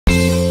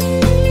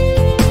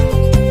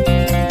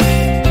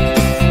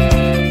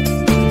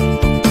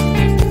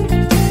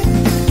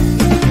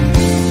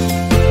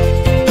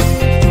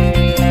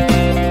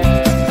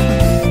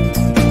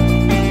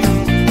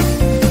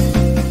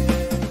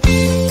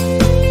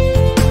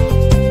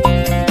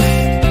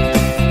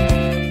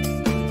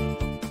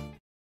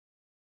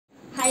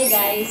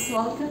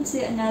Welcome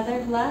to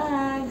another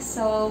vlog.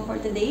 So for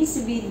today's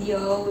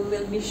video, we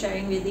will be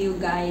sharing with you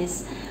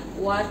guys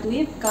what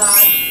we've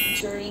got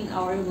during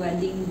our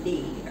wedding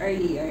day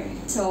earlier.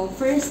 So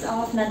first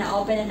off na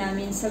na-open na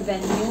namin sa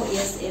venue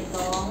is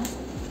itong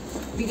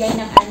bigay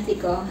ng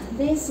auntie ko.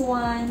 This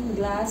one,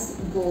 glass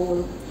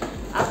bowl.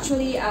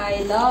 Actually,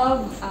 I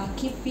love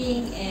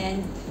keeping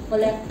and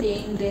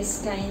collecting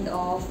this kind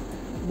of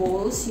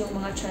bowls, yung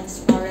mga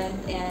transparent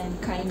and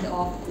kind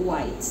of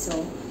white.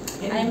 So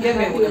I'm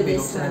happy with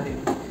this one.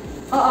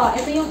 Oo,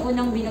 ito yung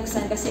unang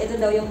binuksan kasi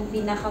ito daw yung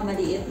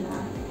pinakamaliit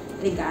na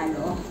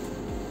regalo.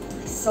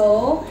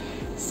 So,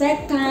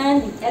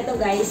 second, ito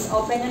guys,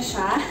 open na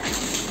siya.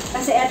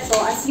 Kasi ito,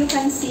 as you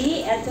can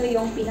see, ito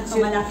yung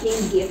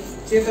pinakamalaking gift.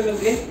 Sino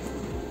talaga eh?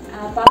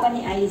 Papa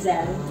ni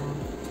Aizel.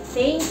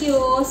 Thank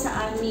you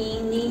sa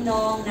aming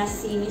ninong na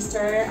si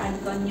Mr.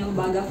 Antonio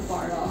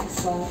Bagaforo.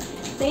 So,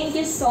 thank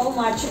you so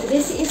much.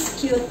 This is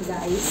cute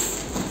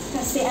guys.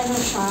 Kasi ano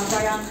siya,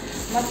 parang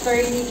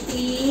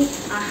maternity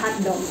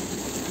hotdog.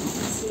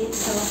 See,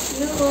 it's so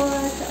cute.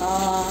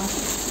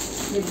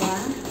 Diba?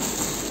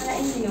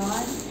 Parain nyo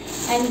yun.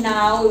 And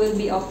now, we will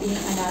be opening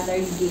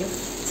another gift.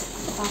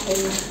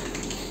 Okay.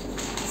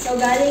 So,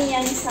 galing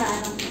yan sa,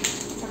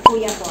 sa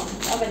kuya ko.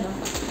 Open mo.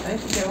 Ay,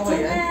 hindi ako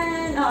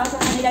yan. Oo, sa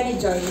kanila ni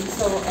Joy.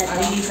 So, eto.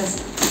 Ay, isa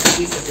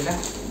sila?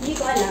 Hindi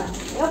ko alam.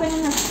 I-open mo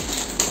na.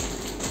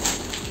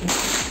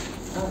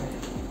 Okay.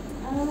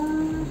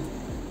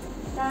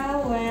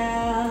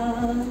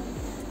 Towel.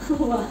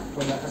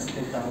 Wala kasi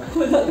kay towel.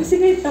 Wala kasi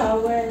kay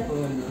towel.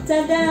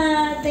 Tada!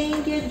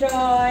 Thank you,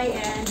 Joy.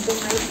 And to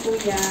my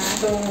kuya.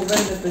 Ito,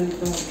 maganda ito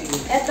dito.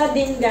 Ito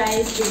din,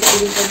 guys. Bigay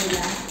dito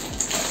nila.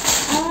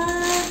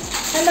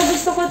 Hala,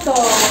 gusto ko to.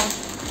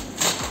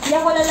 Hindi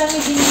ako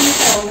lalamigin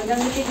nito.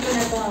 Magamitin ko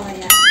na to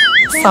mamaya.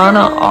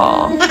 Sana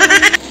all.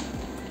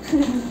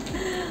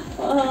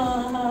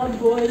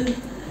 Bol.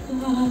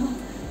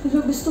 Hala,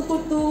 gusto ko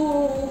to.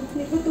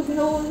 Hindi ko to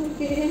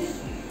ginawangkin.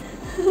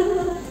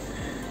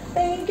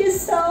 Thank you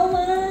so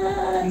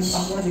much.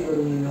 Ako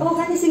siguro nino. Oo,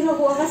 kasi siguro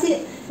ko.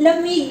 Kasi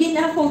lamigin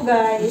ako,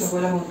 guys. Gusto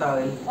ko lang yung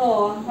towel.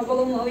 Oo, kapag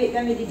umuwi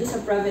kami dito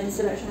sa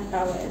province, wala siyang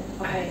towel.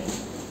 Okay.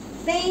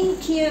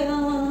 Thank you.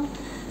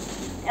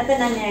 Ito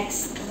na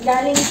next.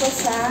 Galing ko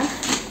sa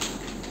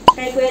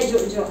kay Kuya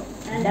Jojo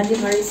and Ate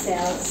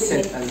Maricel.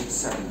 St.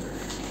 Alexander.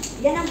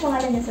 Yan ang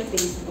pangalan niya sa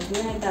Facebook.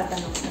 Yung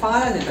nagtatanong.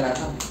 Pangalan niya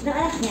talaga? Ng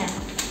anak niya.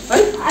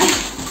 Ay! Ay!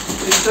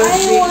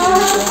 Ay, wow!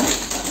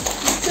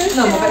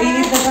 No,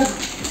 makainit na ba?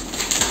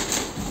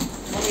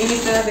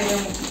 Makainit na natin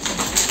yung...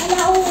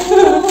 Ala,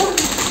 oo!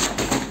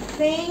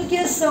 Thank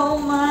you so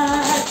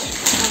much!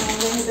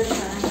 Ganito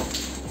siya.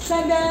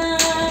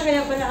 Saga!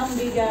 Kaya pala ang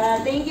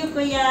bigat. Thank you,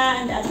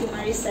 Kuya and Ate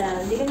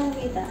Maricel. Hindi ka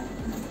nakita.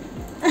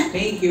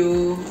 Thank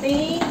you.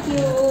 Thank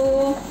you!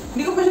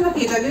 Hindi ko pa siya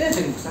nakita. Hindi na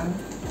siya nibuksan.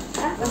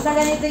 Basta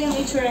ganito yung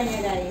itsura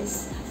niya,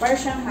 guys. Parang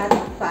siyang hot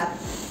pot.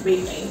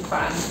 Baking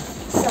pan.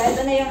 So,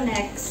 ito na yung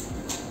next.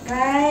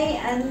 Kay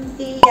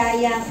Auntie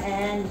Yayang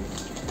and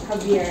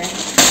Javier.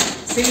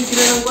 Same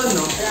sila ng kwan,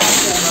 no?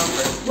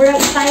 Rapper.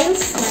 Murag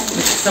styles man.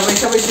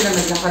 Sabay-sabay sila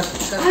naglakad.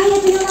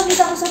 Ay, ito yung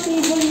nakita ko sa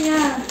table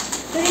niya.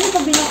 Ito yung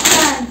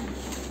pabinoksan.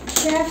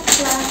 Chef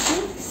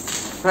Classics.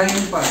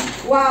 Frying pan.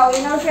 Wow,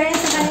 in all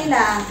fairness sa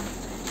kanila,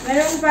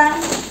 meron pang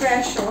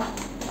presyo.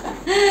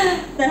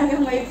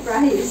 Talagang may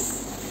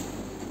price.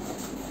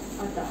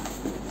 Ito.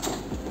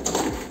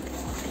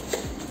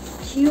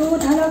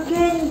 Cute. Hala,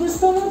 Ken.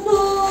 Gusto mo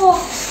to.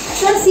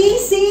 Sa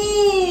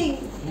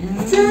sisig.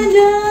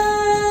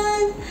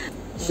 Tadaan!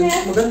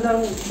 Chef.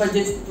 Magandang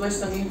budget-wise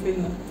ng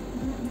impin, no?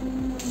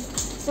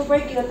 Super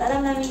cute.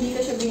 Alam namin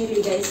dito siya binili,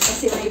 guys,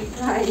 kasi may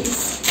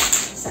price.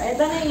 So,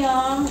 ito na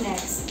yung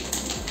next.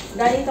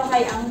 Galing to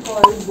kay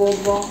Uncle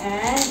Bobong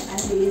and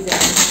Auntie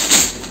Lizel.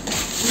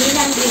 Hindi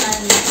lang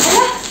demand niya.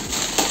 Hala!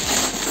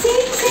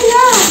 Same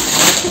sila!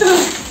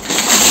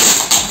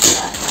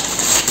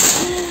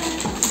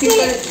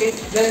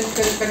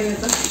 Kanina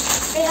to?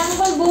 Kay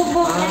Uncle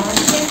Bobong and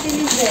Auntie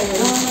Lizel.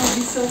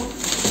 So,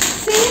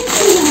 Same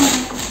sila!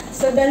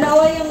 So,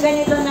 dalawa yung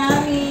ganito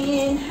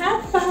namin.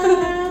 Hapa!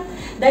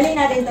 Dali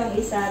natin tong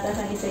isa, tapos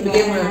ang isa yung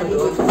bigay mo na natin.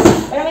 doon.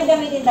 Para may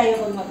gamitin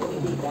tayo kung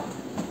mag-uwi dito.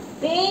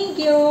 Thank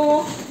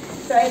you!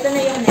 So, ito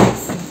na yung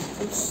next.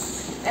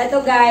 Ito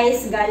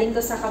guys, galing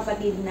to sa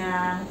kapatid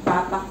ng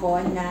papa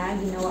ko na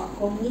ginawa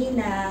kong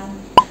ninang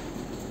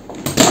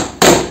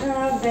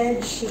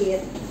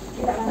bedsheet.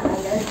 Kita ka na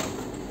agad.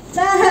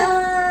 Ta-da!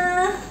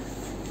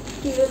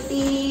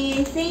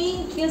 Cutie!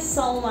 Thank you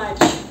so much.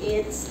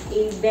 It's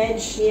a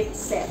bedsheet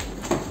set.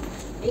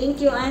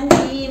 Thank you,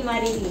 Auntie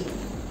Marilyn.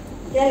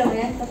 Kaya mo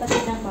yan,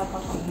 kapatid ng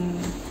papa ko.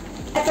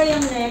 Ito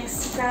yung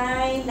next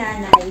kay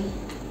nanay.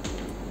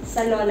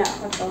 Sa lola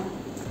ko to.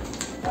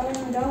 Tawag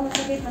mo daw,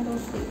 masakit na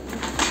toasty.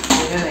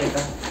 Yan na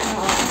ito.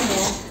 Oo,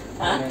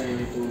 ano?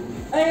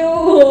 Ay,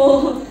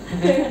 ayun!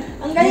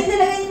 Ang galing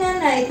talaga ni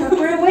nanay.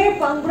 Tupperware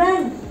pa ang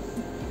brand.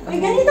 May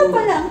ganito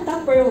pala ang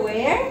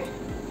Tupperware.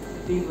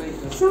 Tibay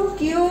ito. So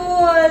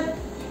cute!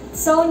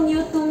 So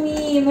new to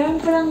me.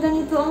 Meron palang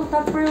ganito ang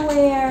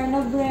Tupperware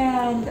na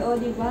brand. O,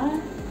 di ba?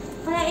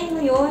 Kalain mo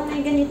yun.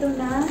 May ganito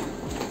na.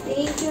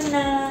 Thank you,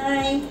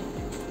 Nay.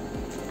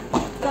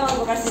 Ito,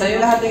 bukas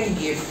Sa'yo lahat yung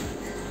gift.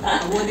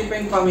 Mabuti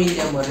pa yung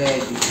pamilya mo,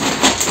 ready.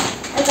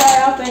 Ito,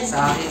 open.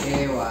 Sa akin,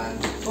 ewan.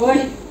 Uy,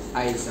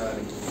 Ay,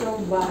 sorry. so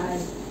bad.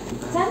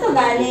 Saan to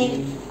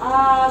galing?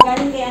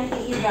 Galing kay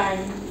Auntie Ivan.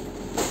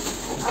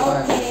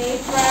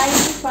 Okay,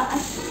 fries pa.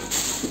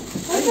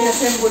 Ay,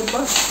 assemble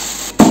pa.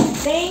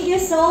 Thank you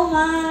so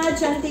much,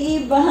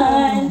 Auntie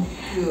Ivan.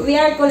 We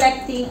are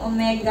collecting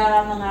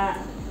Omega mga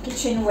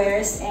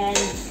kitchenwares and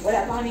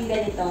wala pa kaming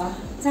ganito.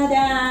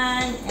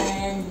 Tadan!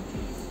 And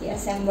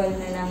i-assemble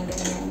na lang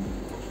ganyan.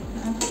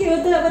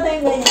 Cute! Wala pa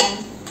tayong ganyan.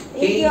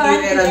 Thank you,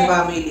 Eran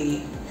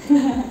family.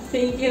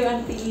 Thank you,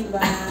 Auntie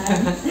Ivan.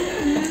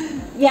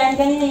 Yan,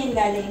 ganyan yung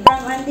galing.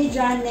 From Auntie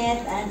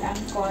Janet and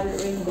Uncle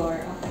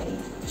Ringor. Okay.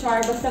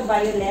 Char, basta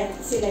violet.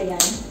 Sila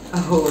yan.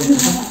 Oh,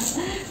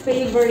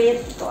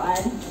 Favorite ko,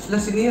 an.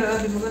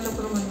 sinira. Di ba ganda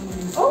pa naman?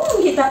 Oh,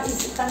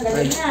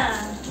 tanggalin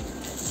na.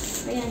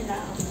 Ayan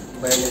lang.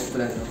 Violet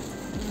pala, no?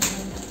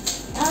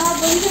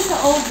 Pwede siya sa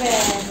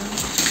oven.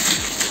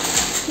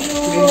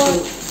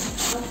 Cute.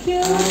 Oh,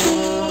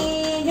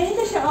 cutie.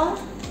 Ganito siya, oh.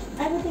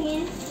 Ano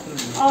tingin?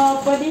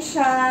 Pwede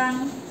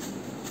siyang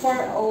for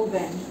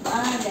oven.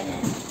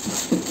 Ganyan.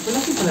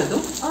 Malaki pala to?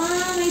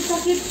 May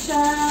takip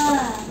siya.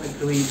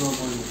 Microwave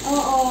ako.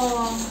 Oo.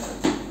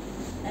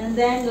 And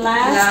then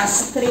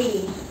last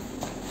 3.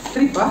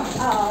 3 pa?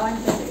 Oo,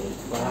 1, 2,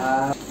 3.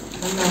 Wow.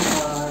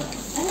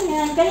 Ano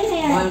yan? Kanina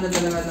yan. Mahal na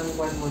talaga ng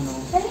kwan mo, no?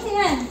 Kanina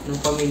yan. Ng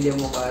pamilya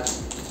mo, Kat.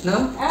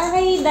 No?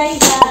 Kay Day.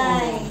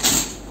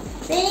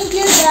 Thank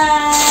you,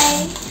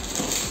 Day.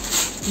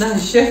 Na,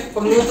 chef,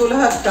 pagluto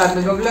lahat, Kat.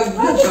 Nag-vlog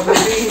ka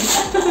kasi.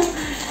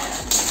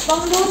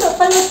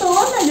 Paluto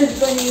na dun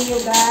ko ninyo,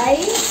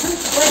 guys.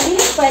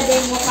 Pwede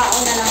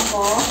mukhaon na lang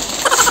ko.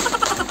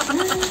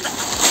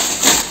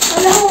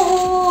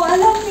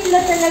 Alam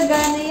nila talaga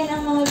na yan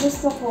ang mga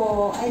gusto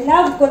ko. I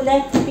love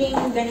collecting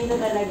ganito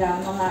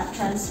talaga, mga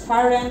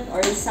transparent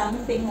or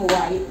something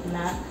white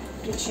na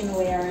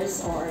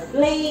kitchenwares or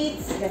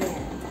plates,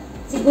 ganyan.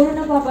 Siguro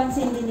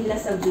napapansin din nila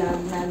sa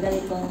vlog na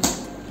ganitong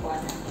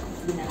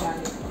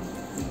ginagamit ko.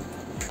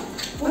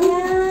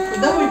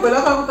 Ang dami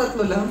pala, ako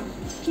 3 lang.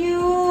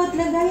 Cute!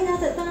 Lagay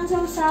natin ito ng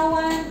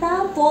sausawan.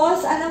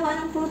 Tapos, alam mo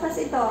anong prutas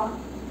ito?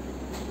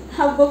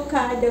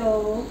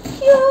 Avocado.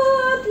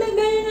 Cute!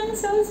 Lagay ng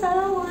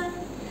sausawan.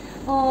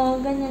 Oh,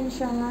 ganyan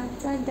siya.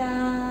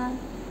 Tada!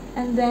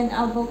 And then,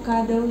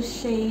 avocado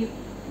shape.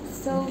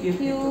 So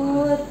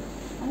cute!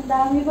 Ang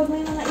dami. Pag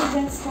may mga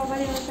events ka,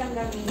 pwede mo siyang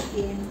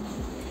gamitin.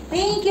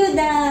 Thank you,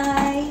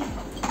 Day!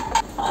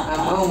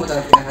 Mo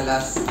tayo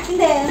pinahalas.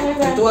 Hindi.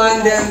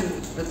 Lutuan din.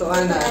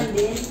 Lutuan na. Lutuan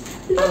din.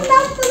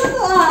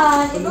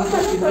 Lutuan! Ikaw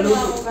paluto na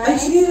ako, guys. Ay,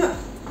 sira!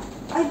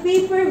 Ay,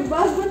 paper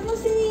bag. Ba't mo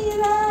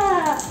sinira?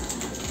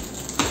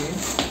 Okay.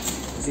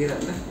 Sira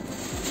na.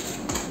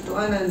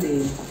 Lutuan na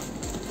din.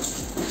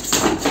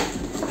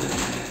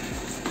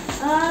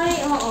 Ay,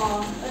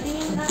 oo.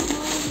 Patingin na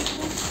mo.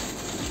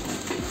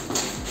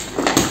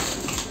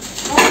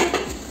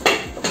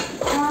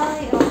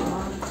 Ay,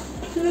 oo.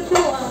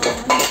 Lutuan.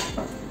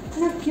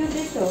 Ang cute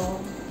ito.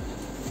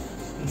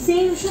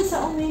 Same siya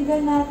sa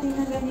Omega natin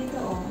na ganito,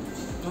 oh.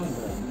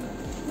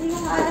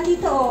 Yung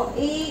dito, oh.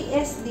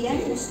 ASD.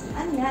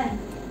 Ano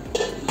yan?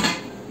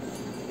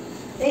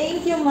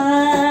 Thank you,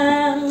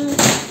 ma'am.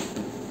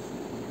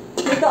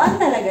 Lutoan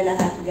talaga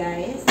lahat,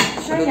 guys.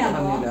 Sure na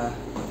mo?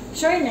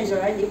 Sure na,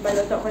 George.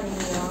 Ipaluto ko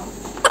ninyo.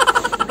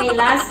 Okay,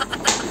 last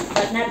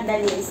but not the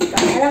least.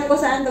 Alam ko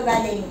saan to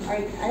galing. Or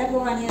alam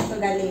ko kanina to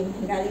galing.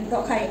 Galing to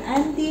kay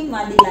Auntie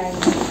Madeline.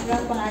 Yung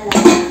ang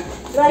pangalan.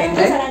 Pero alam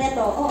ko sa kanya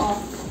to. Oo.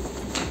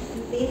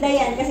 Tinda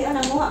yan. Kasi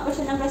namuha ko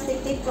siya ng plastic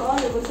tape ko.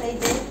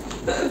 Double-sided.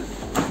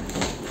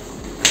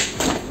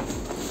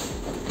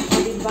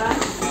 Diba?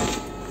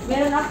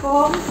 Meron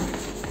akong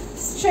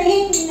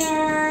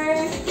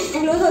strainer.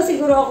 Magluto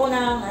siguro ako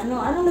ng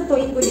anong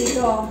lutuin ko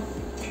dito?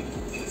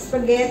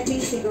 Spaghetti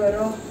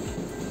siguro.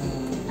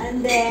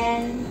 And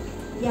then,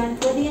 yan,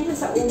 pwede yan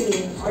sa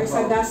uling or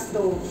sa gas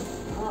stove.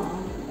 Oo.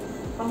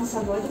 Pang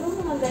sabaw. Di ba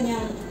mga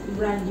ganyang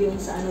brand yung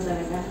sa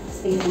talaga?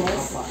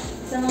 Stainless?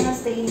 Sa mga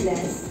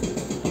stainless.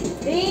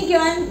 Thank you,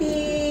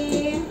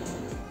 Auntie!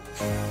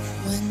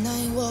 When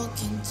I walk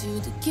into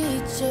the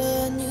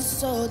kitchen, you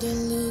saw the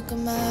look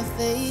on my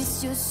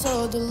face. You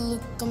saw the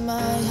look on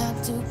my heart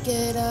to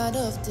get out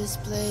of this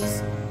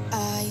place.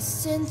 I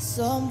sensed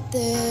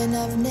something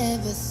I've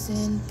never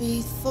seen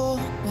before.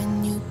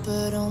 When you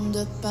put on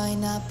the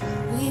pineapple,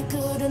 we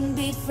couldn't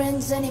be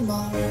friends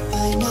anymore.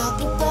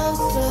 Pineapple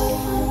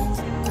doesn't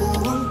go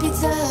on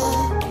pizza.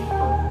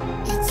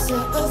 It's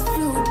a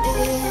fruit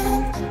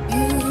and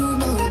you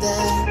know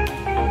that.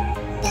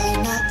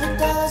 Pineapple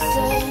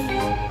doesn't.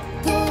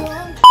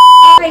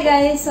 Okay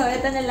guys, so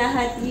ito na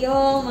lahat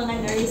yung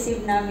mga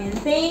na-receive namin.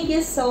 Thank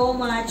you so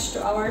much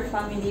to our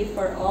family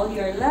for all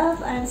your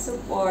love and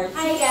support.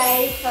 Hi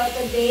guys, so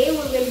today we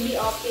will be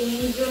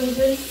opening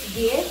Junjun's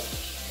gift.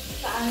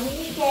 sa amin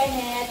ni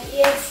Kenneth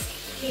is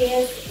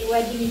his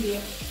wedding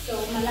gift. So,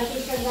 malaki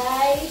siya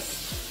guys.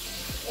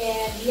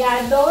 And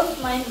yeah, don't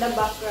mind the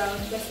background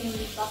kasi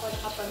hindi pa ako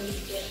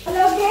nakapag-video.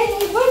 Hello again,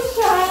 iba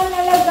siya.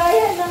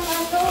 Nalagayan ng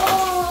ano.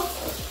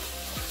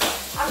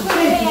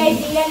 Actually, may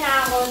idea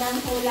na ako, nang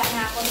hula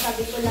na ako.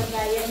 Sabi ko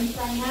lagayan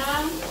siya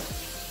ng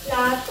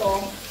plato.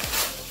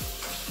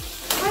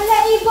 Hala,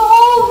 iba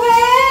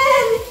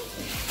oven!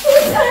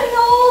 It's an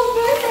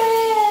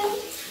oven!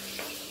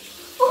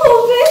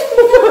 Oven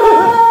na!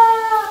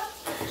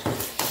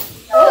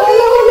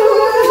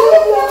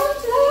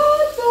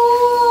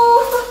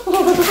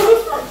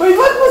 Uy,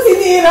 ba't mo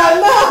sinira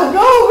na?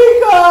 Gawin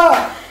ka!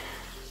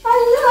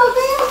 Hala,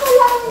 kaya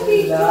pala ang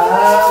bigat!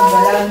 Hala,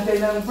 galante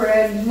ng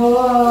friend mo.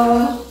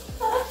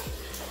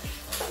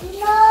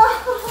 No!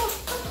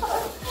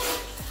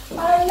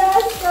 Hala,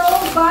 so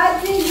bad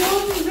si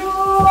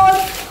Junjun!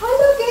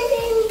 Hala, kaya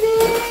hindi!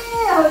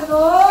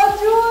 Ano?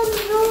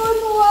 Junjun,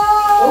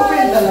 wow!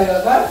 Open talaga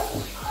ba?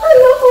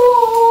 Hala ko!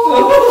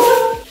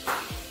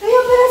 Kaya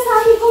pala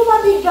sabi ko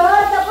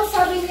mabigat. Tapos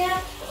sabi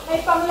niya, may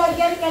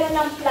panglagyan ka na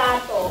ng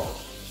plato.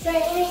 So,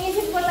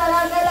 iniisip ko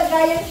talaga,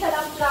 lagayan siya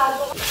ng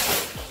plato.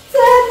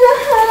 Sada!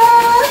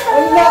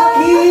 Ang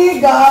laki!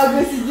 Gago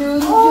si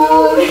Junjun!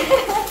 Oh,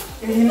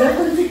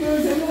 Kahilapan si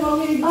Junjun ng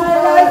mamigit.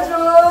 Hala,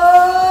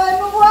 Jun!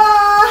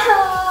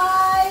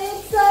 Wow!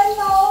 It's an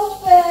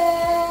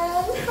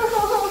open!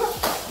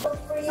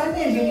 Saan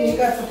niya binili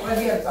ka? Sa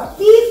Pagadian pa?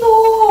 Dito!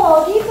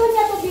 Dito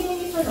niya ito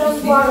binili sa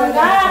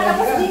Zamboanga.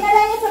 Tapos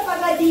dinala niya sa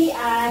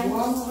Pagadian.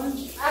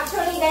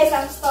 Actually guys,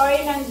 ang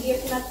story ng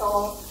gift na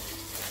to,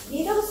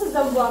 dito sa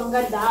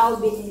Zamboanga daw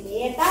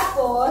binili.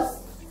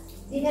 Tapos,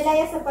 dinala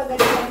niya sa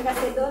Pagadian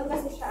kasi doon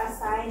kasi siya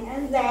assign.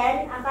 And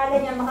then, akala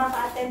niya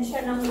makaka-attend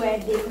siya ng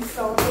wedding.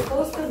 So,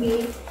 supposed to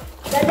be,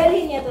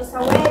 dadalhin niya to sa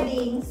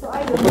wedding. So,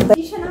 ayun.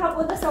 Hindi siya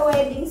nakapunta sa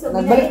wedding. So,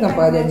 Nagbalik na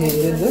pa din niya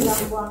yun dito doon? sa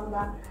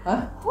Zamboanga. Ha?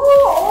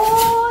 Oo!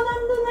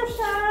 Nandun na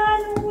siya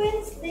nung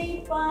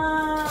Wednesday pa.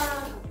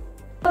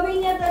 Sabi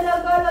niya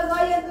talaga,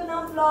 lagayan doon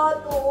ang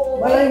plato.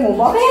 Malay mo,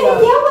 box Kaya lang.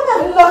 hindi ako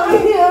Ang laki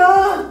niya!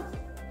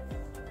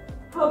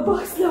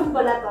 box lang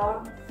pala to.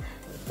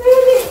 Pero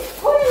hindi,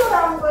 kunin mo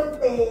lang ang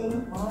gunting.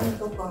 Oh,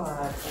 ito pa nga.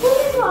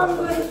 Kunin mo ang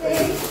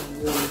gunting.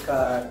 Yung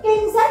card.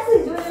 Kinsan si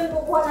Jun yung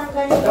kukuha ng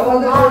ganito.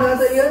 Tawagan mo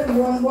natin yan.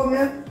 Buwang-buwang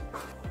yan.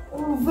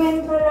 Oven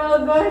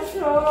talaga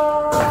siya.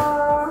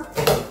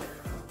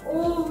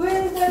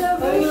 Oven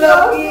talaga Ang siya.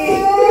 laki.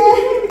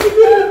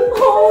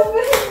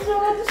 Oven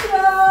Jun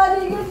siya.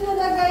 Hindi ko siya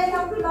lagay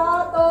ng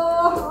plato.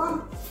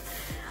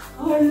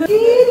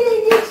 Hindi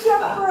siya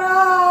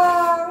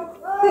prank.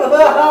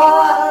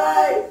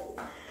 Ay!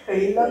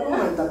 Kahilang mo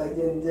man talaga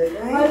dyan dyan.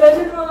 Ay! Hala,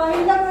 Jun,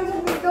 makahilang na siya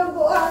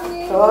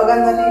pagkabuhanin. Tawagan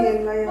na rin yan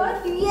ngayon. But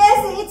yes,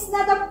 it's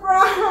not a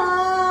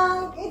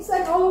prank. It's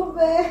an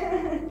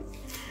oven.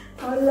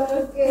 Hala,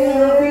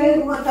 Feeling okay.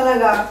 ko nga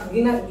talaga,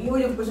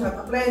 ginulit ko siya,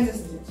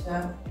 appliances din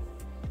siya.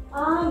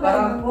 Ah,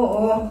 Parang, ganun.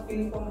 oo,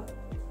 feeling ko,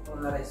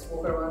 mga rice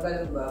cooker, mga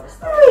ganun ba?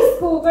 Basta, Rice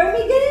cooker?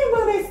 May ganun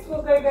bang rice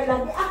cooker ka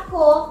lang?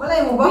 Ako,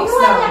 malay mo, box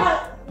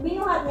lang.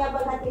 binuhat niya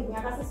paghatid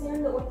niya kasi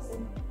sinundo ko sa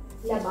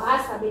labas.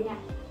 Sabi niya,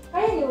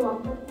 kaya niyo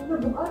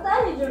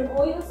mabukataan niyo dyan.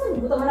 O, yung saan,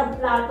 buta man ang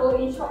plato.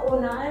 Yun siya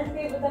una.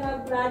 Kaya buta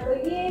ng plato.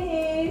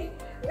 Yay!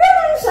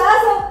 Ganun siya.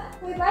 So,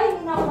 hindi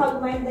na ako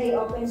mag-mind day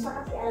open siya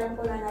kasi alam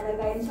ko na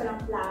nalagayan siya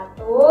ng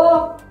plato.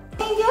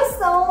 Thank you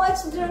so much,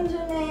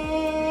 Junjune!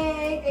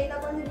 Kaya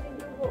naman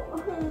nilito ko.